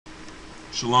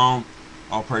Shalom,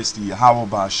 all praise to Yahweh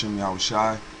Ba'Shem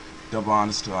Yahushai. Double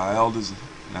honors to our elders, and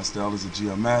that's the elders of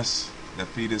GMS that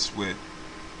feed us with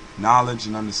knowledge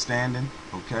and understanding,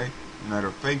 okay, and that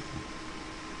are faithful.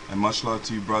 And much love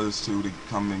to you brothers too, to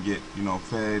come and get,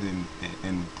 fed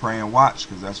and pray and watch,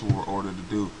 because that's what we're ordered to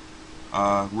do.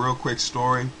 Real quick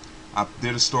story. I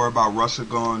did a story about Russia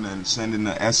going and sending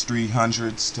the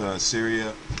s-300s to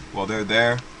Syria. Well, they're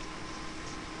there.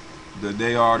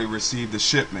 They already received the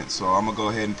shipment, so I'm going to go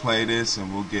ahead and play this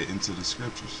and we'll get into the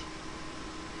scriptures.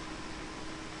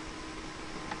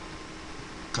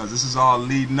 Because this is all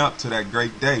leading up to that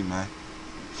great day, man.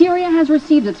 Syria has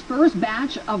received its first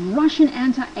batch of Russian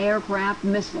anti-aircraft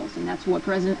missiles, and that's what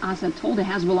President Assad told the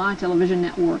Hezbollah television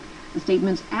network. The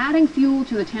statement's adding fuel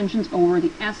to the tensions over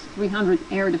the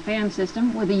S-300 air defense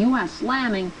system, with the U.S.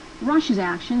 slamming Russia's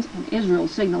actions and Israel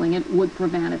signaling it would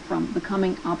prevent it from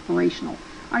becoming operational.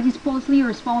 RT's police leader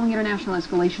is following international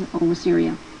escalation over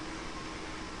Syria.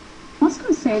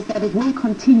 Moscow says that it will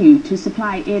continue to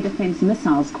supply air defense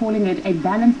missiles, calling it a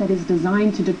balance that is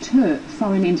designed to deter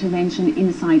foreign intervention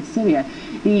inside Syria.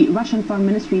 The Russian Foreign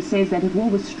Ministry says that it will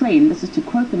restrain, this is to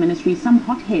quote the ministry, some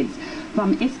hotheads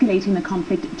from escalating the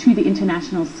conflict to the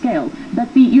international scale.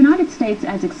 But the United States,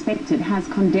 as expected, has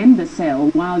condemned the sale,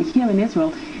 while here in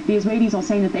Israel, the Israelis are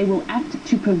saying that they will act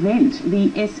to prevent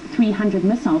the S-300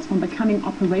 missiles from becoming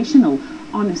operational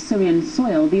on Syrian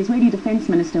soil. The Israeli Defense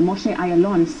Minister Moshe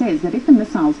Ayalon says that if the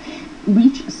missiles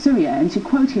reach Syria, and to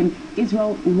quote him,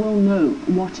 Israel will know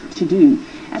what to do.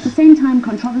 At the same time,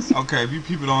 controversy... Okay, if you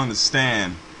people don't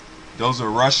understand, those are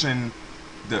Russian...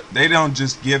 They don't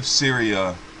just give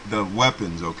Syria the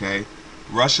weapons, okay?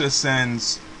 Russia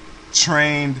sends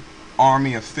trained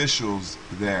army officials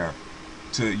there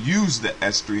to use the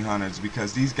S-300s,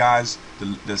 because these guys,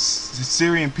 the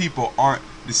Syrian people aren't...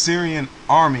 The Syrian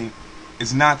army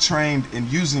is not trained in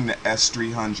using the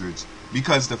S-300s,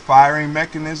 because the firing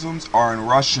mechanisms are in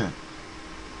Russian.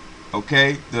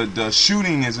 Okay, the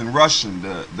shooting is in Russian,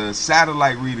 the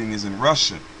satellite reading is in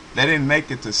Russian. They didn't make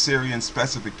it to Syrian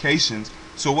specifications,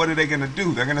 so what are they going to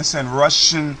do? They're going to send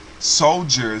Russian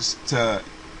soldiers to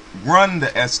run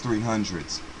the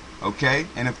S-300s. Okay,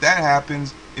 and if that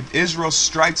happens, if Israel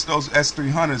strikes those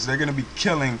S-300s, they're going to be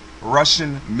killing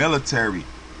Russian military.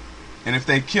 And if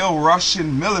they kill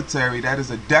Russian military, that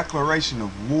is a declaration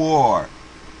of war.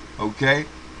 Okay?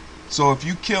 So if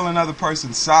you kill another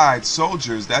person's side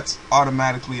soldiers, that's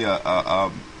automatically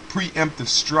a preemptive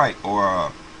strike,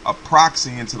 or a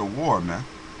proxy into the war, man.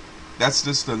 That's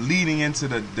just the leading into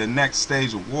the next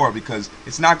stage of war, because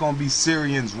it's not going to be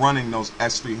Syrians running those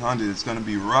S-300s. It's going to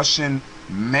be Russian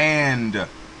manned.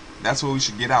 That's what we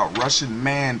should get out. Russian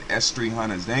manned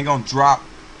S-300s. They ain't going to drop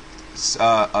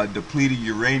depleted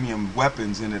uranium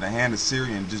weapons into the hand of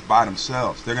Syrians just by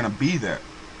themselves. They're going to be there.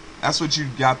 That's what you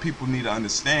got people need to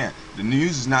understand. The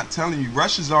news is not telling you.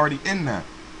 Russia's already in there.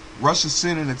 Russia's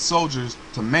sending its soldiers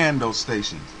to man those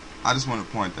stations. I just want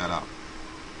to point that out.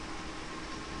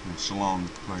 Shalom,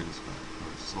 play this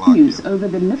back. News over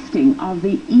the lifting of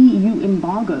the EU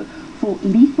embargo for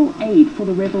lethal aid for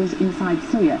the rebels inside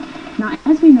Syria. Now,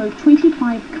 as we know,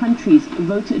 25 countries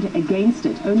voted against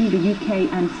it. Only the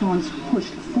UK and France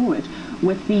pushed for it,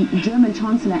 with the German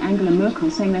Chancellor Angela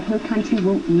Merkel saying that her country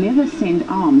will never send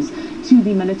arms to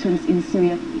the militants in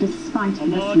Syria despite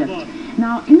this lift.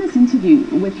 Now, in this interview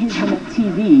with Hezbollah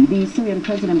TV, the Syrian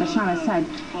President Bashar Assad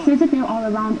says that there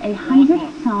are around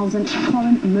 100,000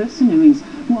 foreign mercenaries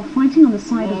who are fighting on the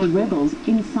side of the rebels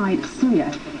inside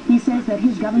Syria. He says that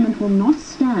his government will not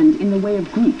stand in the way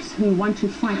of groups who want to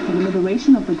fight for the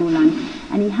liberation of the Golan,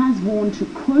 and he has warned, to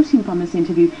quote him from this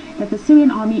interview, that the Syrian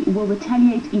army will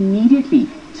retaliate immediately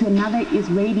to another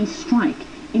Israeli strike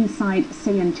inside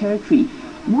Syrian territory.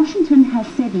 Washington has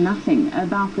said nothing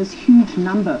about this huge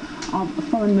number of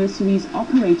foreign mercenaries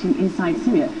operating inside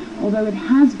Syria, although it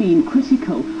has been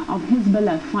critical of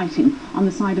Hezbollah fighting on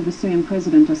the side of the Syrian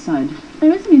President Assad.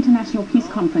 There is an international peace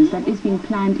conference that is being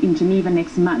planned in Geneva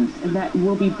next month that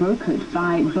will be brokered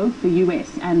by both the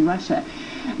US and Russia.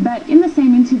 But in the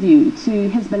same interview to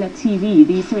Hezbollah TV,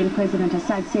 the Syrian President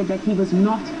Assad said that he was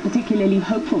not particularly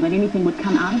hopeful that anything would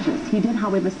come out of this. He did,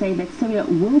 however, say that Syria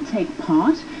will take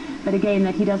part, but again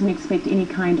that he doesn't expect any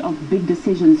kind of big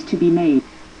decisions to be made.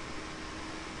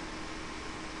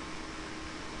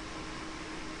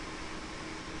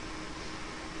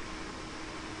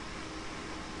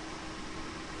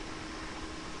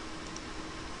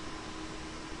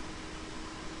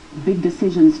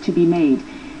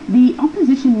 The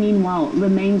opposition, meanwhile,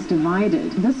 remains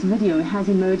divided. This video has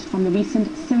emerged from the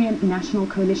recent Syrian National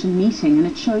Coalition meeting, and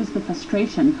it shows the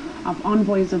frustration of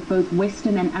envoys of both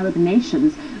Western and Arab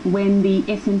nations when the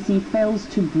SNC fails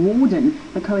to broaden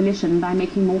the coalition by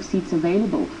making more seats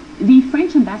available. The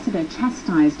French ambassador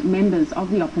chastised members of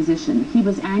the opposition. He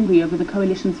was angry over the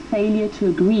coalition's failure to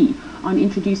agree on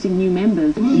introducing new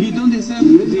members.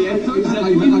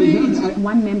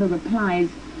 One member replies,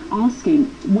 asking,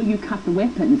 will you cut the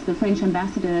weapons? The French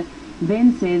ambassador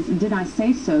then says, did I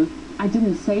say so? I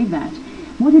didn't say that.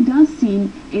 What it does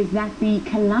seem is that the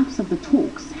collapse of the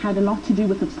talks had a lot to do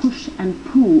with the push and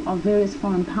pull of various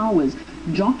foreign powers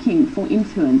jockeying for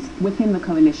influence within the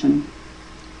coalition.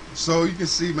 So you can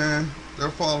see, man, they're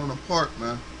falling apart,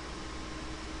 man.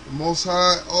 The Most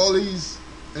High, all these,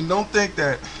 and don't think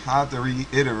that I have to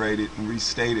reiterate it and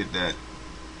restate it, that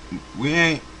we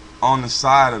ain't on the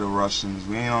side of the Russians,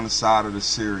 we ain't on the side of the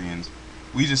Syrians.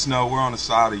 We just know we're on the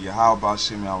side of Yahweh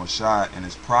Ba'Shem Yahushai and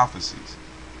his prophecies.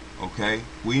 Okay?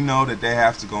 We know that they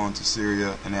have to go into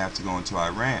Syria and they have to go into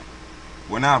Iran.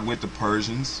 We're not with the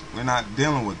Persians. We're not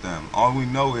dealing with them. All we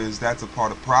know is that's a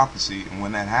part of prophecy, and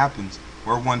when that happens,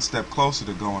 we're one step closer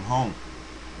to going home.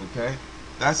 Okay?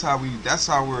 That's how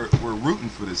we're rooting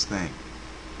for this thing.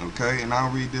 Okay? And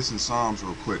I'll read this in Psalms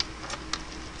real quick.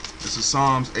 This is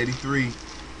Psalms 83.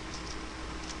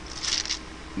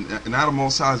 Now the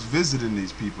Most High is visiting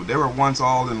these people. They were once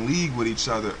all in league with each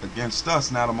other against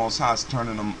us. Now the Most High is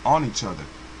turning them on each other.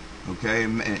 Okay?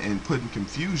 And putting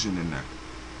confusion in there.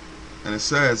 And it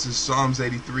says, this is Psalms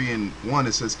 83 and 1.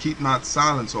 It says, keep not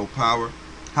silence, O power.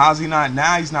 How's he not?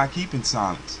 Now he's not keeping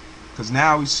silence. Because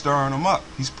now he's stirring them up.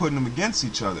 He's putting them against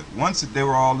each other. Once they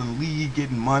were all in league,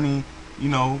 getting money, you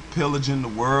know, pillaging the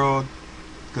world.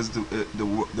 Because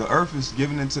the earth is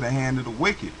given into the hand of the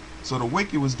wicked. So the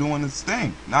wicked was doing its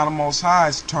thing. Now the Most High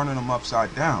is turning them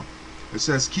upside down. It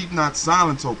says, keep not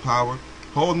silence, O power.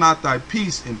 Hold not thy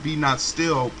peace, and be not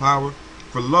still, O power.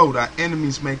 For lo, thy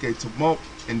enemies make a tumult,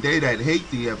 and they that hate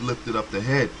thee have lifted up the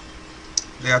head.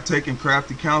 They have taken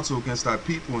crafty counsel against thy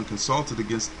people, and consulted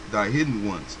against thy hidden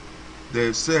ones. They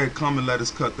have said, come and let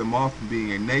us cut them off from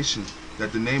being a nation,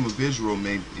 that the name of Israel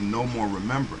may be no more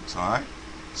remembrance. Alright?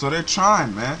 So they're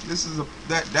trying, man. This is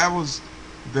that was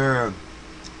their,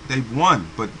 they won,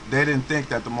 but they didn't think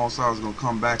that the Most High was gonna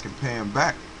come back and pay them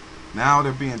back. Now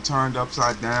they're being turned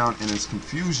upside down, and there's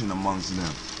confusion amongst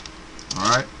them.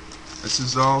 Alright? This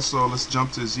is also, let's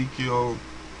jump to Ezekiel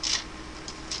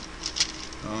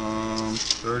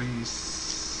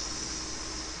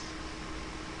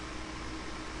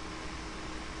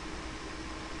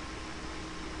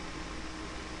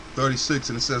 36,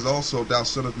 and it says also, thou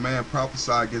son of man,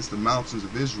 prophesy against the mountains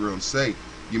of Israel, and say,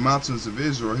 ye mountains of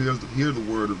Israel, hear the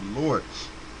word of the Lord.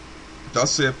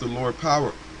 Thus saith the Lord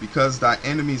power, because thy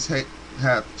enemies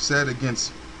have said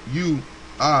against you,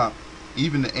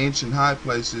 even the ancient high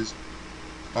places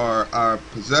are our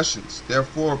possessions.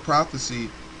 Therefore prophesy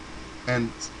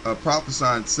and prophesy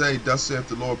and say, thus saith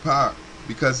the Lord power,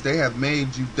 because they have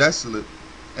made you desolate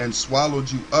and swallowed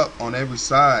you up on every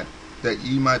side, that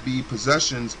ye might be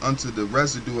possessions unto the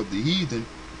residue of the heathen,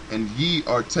 and ye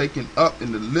are taken up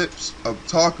in the lips of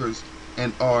talkers,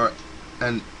 and are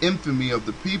an infamy of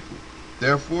the people.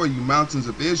 Therefore, you mountains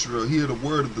of Israel, hear the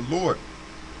word of the Lord.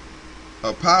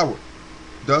 Power.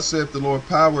 Thus saith the Lord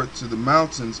power to the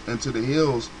mountains, and to the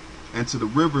hills, and to the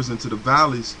rivers, and to the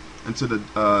valleys, and to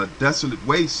the desolate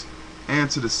wastes, and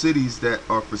to the cities that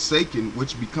are forsaken,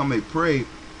 which become a prey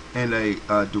and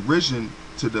a derision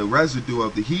to the residue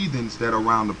of the heathens that are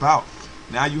round about.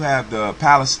 Now you have the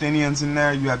Palestinians in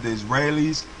there, you have the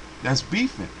Israelis that's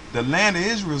beefing. The land of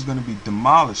Israel is going to be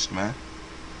demolished, man.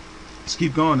 Let's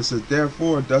keep going. It says,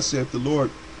 therefore, thus saith the Lord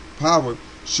power,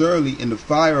 surely in the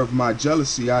fire of my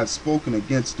jealousy I have spoken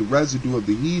against the residue of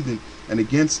the heathen, and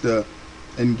against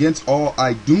all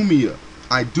Idumea.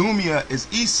 Idumea is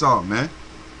Esau, man.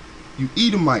 You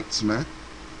Edomites, man.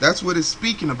 That's what it's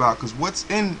speaking about, because what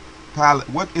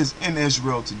is in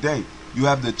Israel today? You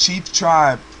have the chief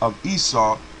tribe of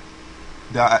Esau,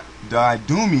 the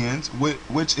Idumeans,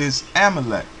 which is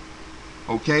Amalek.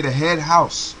 Okay, the head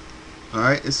house.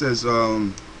 Alright, it says,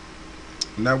 and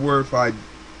that word for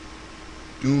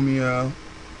Idumea,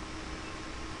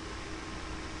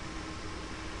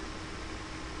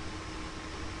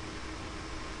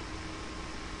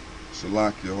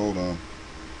 Shalakia, hold on.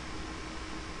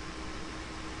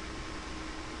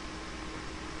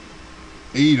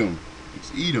 Edom.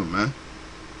 It's Edom, man.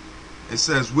 It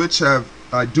says, which have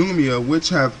Idumea, which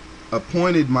have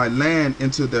appointed my land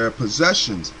into their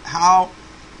possessions. How?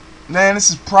 Man, this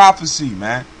is prophecy,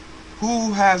 man.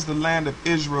 Who has the land of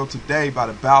Israel today by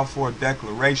the Balfour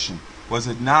Declaration? Was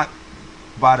it not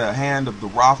by the hand of the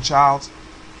Rothschilds?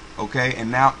 Okay,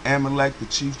 and now Amalek, the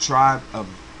chief tribe of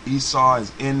Esau,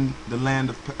 is in the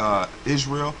land of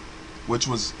Israel, which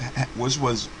was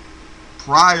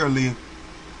priorly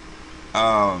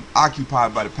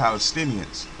occupied by the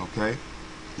Palestinians. Okay,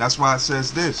 that's why it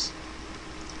says this.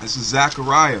 This is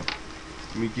Zechariah.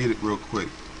 Let me get it real quick.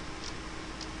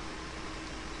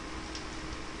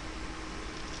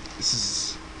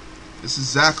 This is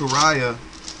Zechariah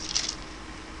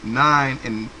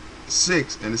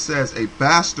 9:6, and it says, "A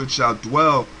bastard shall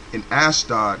dwell in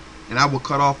Ashdod, and I will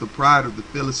cut off the pride of the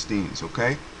Philistines."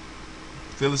 Okay,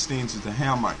 Philistines is the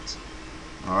Hamites.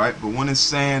 All right, but when it's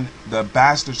saying the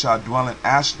bastard shall dwell in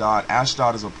Ashdod,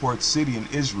 Ashdod is a port city in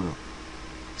Israel.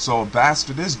 So a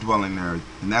bastard is dwelling there,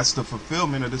 and that's the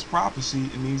fulfillment of this prophecy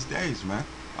in these days, man.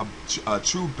 A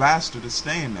true bastard is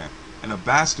staying there, and a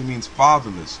bastard means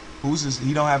fatherless.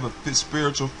 He don't have a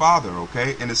spiritual father,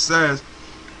 okay? And it says,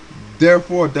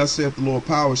 "Therefore, thus saith the Lord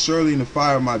power, surely in the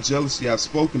fire of my jealousy I have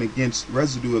spoken against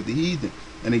residue of the heathen,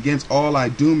 and against all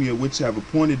Idumea, which have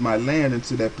appointed my land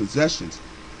into their possessions,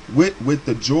 with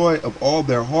the joy of all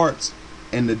their hearts,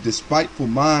 and the despiteful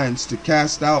minds to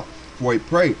cast out for a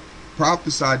prey.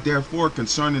 Prophesy therefore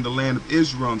concerning the land of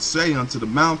Israel, and say unto the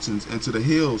mountains, and to the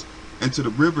hills, and to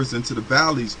the rivers, and to the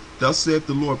valleys, thus saith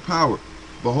the Lord power,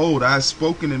 behold, I have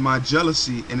spoken in my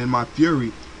jealousy and in my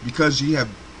fury, because ye have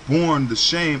borne the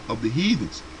shame of the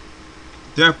heathens.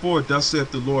 Therefore, thus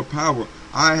saith the Lord power,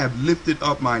 I have lifted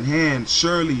up mine hand,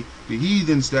 surely the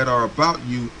heathens that are about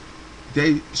you,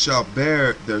 they shall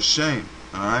bear their shame."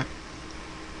 Alright?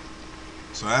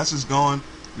 So that's just going.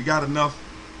 We got enough.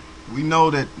 We know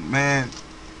that, man,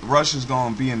 Russia's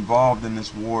going to be involved in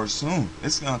this war soon.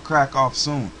 It's going to crack off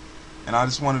soon. And I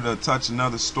just wanted to touch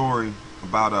another story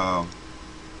about,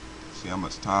 see how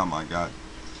much time I got.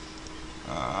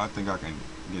 I think I can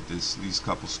get these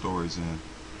couple stories in.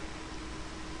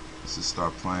 Let's just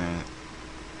start playing it.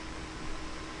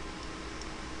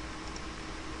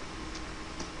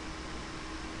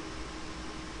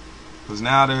 Because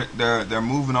now they're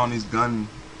moving on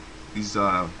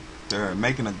they're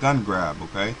making a gun grab,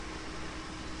 okay?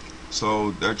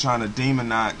 So they're trying to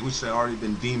demonize, which they already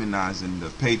been demonizing the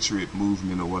Patriot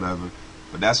movement or whatever,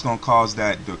 but that's gonna cause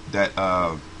that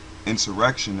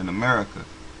insurrection in America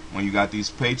when you got these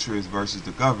patriots versus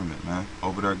the government, man,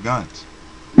 over their guns.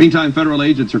 Meantime, federal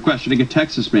agents are questioning a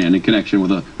Texas man in connection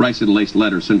with a rice-laced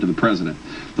letter sent to the president.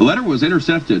 The letter was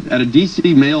intercepted at a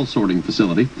D.C. mail sorting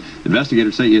facility.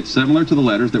 Investigators say it's similar to the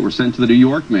letters that were sent to the New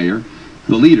York mayor,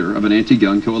 the leader of an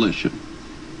anti-gun coalition.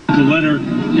 The letter,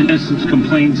 in essence,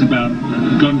 complains about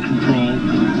gun control.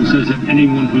 It says that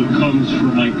anyone who comes for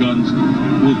my guns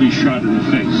will be shot in the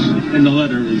face. In the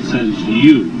letter, it says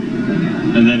 "you,"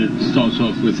 and then it starts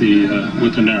off with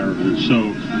the narrative.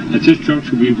 So, at this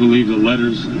juncture, we believe the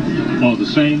letters are the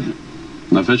same.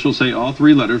 Officials say all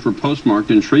three letters were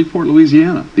postmarked in Shreveport,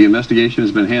 Louisiana. The investigation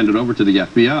has been handed over to the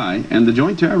FBI and the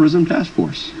Joint Terrorism Task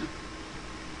Force.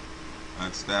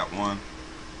 That's that one.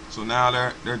 So now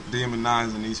they're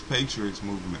demonizing these Patriots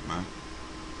movement, man,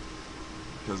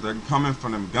 because they're coming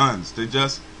from them guns. They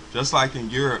just like in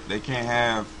Europe, they can't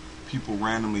have people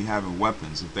randomly having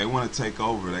weapons. If they want to take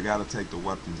over, they got to take the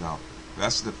weapons out.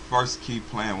 That's the first key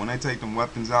plan. When they take them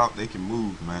weapons out, they can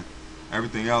move, man.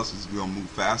 Everything else is going to move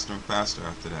faster and faster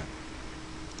after that.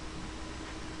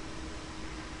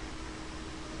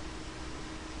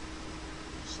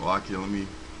 So, let me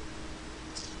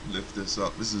lift this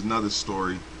up. This is another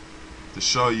story to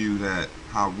show you that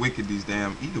how wicked these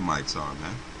damn Edomites are,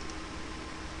 man.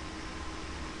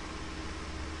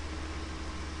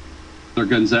 A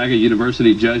Gonzaga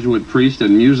University Jesuit priest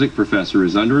and music professor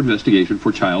is under investigation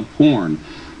for child porn.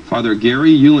 Father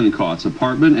Gary Eulenkaut's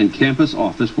apartment and campus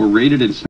office were raided in